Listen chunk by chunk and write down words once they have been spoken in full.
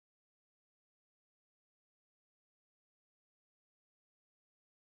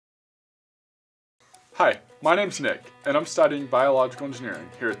Hi, my name's Nick, and I'm studying biological engineering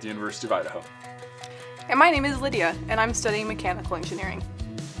here at the University of Idaho. And my name is Lydia, and I'm studying mechanical engineering.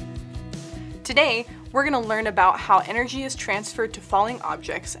 Today, we're going to learn about how energy is transferred to falling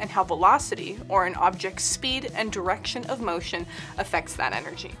objects and how velocity, or an object's speed and direction of motion, affects that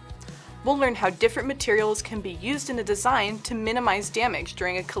energy. We'll learn how different materials can be used in a design to minimize damage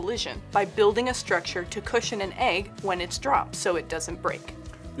during a collision by building a structure to cushion an egg when it's dropped so it doesn't break.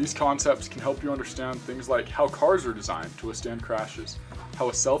 These concepts can help you understand things like how cars are designed to withstand crashes, how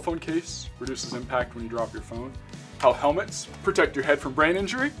a cell phone case reduces impact when you drop your phone, how helmets protect your head from brain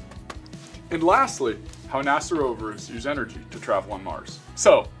injury, and lastly, how NASA rovers use energy to travel on Mars.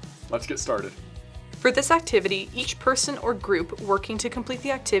 So, let's get started. For this activity, each person or group working to complete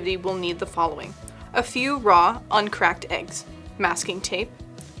the activity will need the following: a few raw, uncracked eggs, masking tape,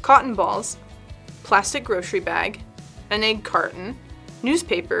 cotton balls, plastic grocery bag, an egg carton,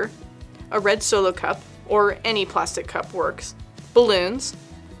 newspaper, a red Solo cup, or any plastic cup works, balloons,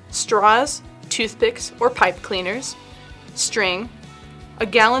 straws, toothpicks or pipe cleaners, string, a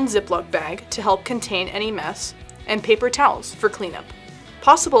gallon Ziploc bag to help contain any mess, and paper towels for cleanup.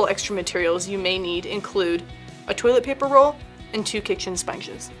 Possible extra materials you may need include a toilet paper roll and 2 kitchen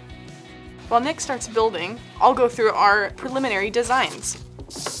sponges. While Nick starts building, I'll go through our preliminary designs.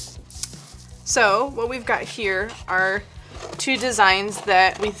 So what we've got here are 2 designs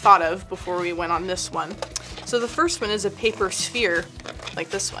that we thought of before we went on this one. So the first one is a paper sphere, like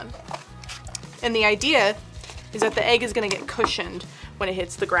this one. And the idea is that the egg is going to get cushioned when it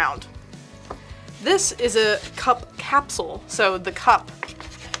hits the ground. This is a cup capsule, so the cup,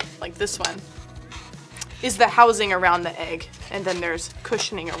 like this one, is the housing around the egg, and then there's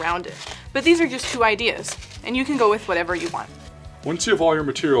cushioning around it. But these are just 2 ideas, and you can go with whatever you want. Once you have all your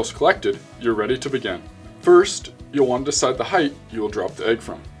materials collected, you're ready to begin. First, you'll want to decide the height you will drop the egg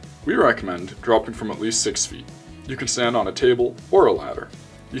from. We recommend dropping from at least 6 feet. You can stand on a table or a ladder.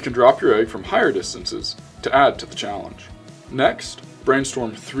 You can drop your egg from higher distances to add to the challenge. Next,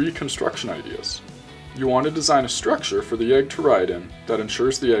 brainstorm 3 construction ideas. You want to design a structure for the egg to ride in that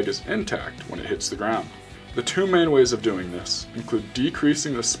ensures the egg is intact when it hits the ground. The 2 main ways of doing this include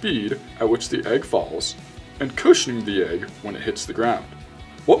decreasing the speed at which the egg falls and cushioning the egg when it hits the ground.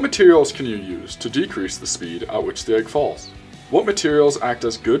 What materials can you use to decrease the speed at which the egg falls? What materials act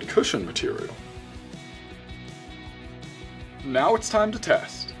as good cushion material? Now it's time to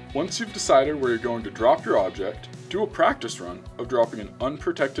test. Once you've decided where you're going to drop your object, do a practice run of dropping an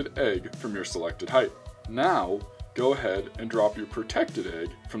unprotected egg from your selected height. Now, go ahead and drop your protected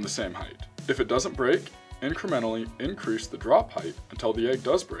egg from the same height. If it doesn't break, incrementally increase the drop height until the egg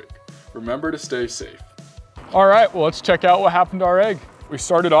does break. Remember to stay safe. All right, well, let's check out what happened to our egg. We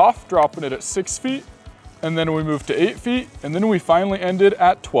started off dropping it at 6 feet, and then we moved to 8 feet, and then we finally ended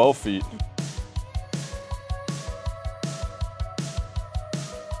at 12 feet.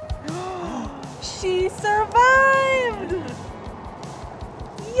 She survived!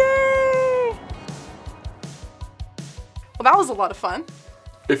 Yay! Well, that was a lot of fun.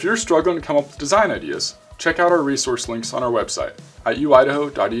 If you're struggling to come up with design ideas, check out our resource links on our website at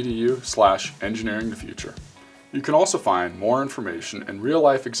uidaho.edu/engineeringthefuture. You can also find more information and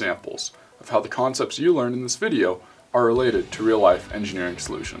real-life examples of how the concepts you learned in this video are related to real-life engineering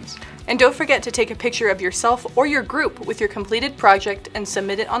solutions. And don't forget to take a picture of yourself or your group with your completed project and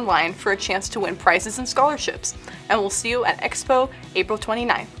submit it online for a chance to win prizes and scholarships. And we'll see you at Expo April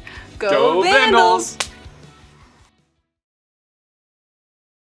 29th. Go Vandals!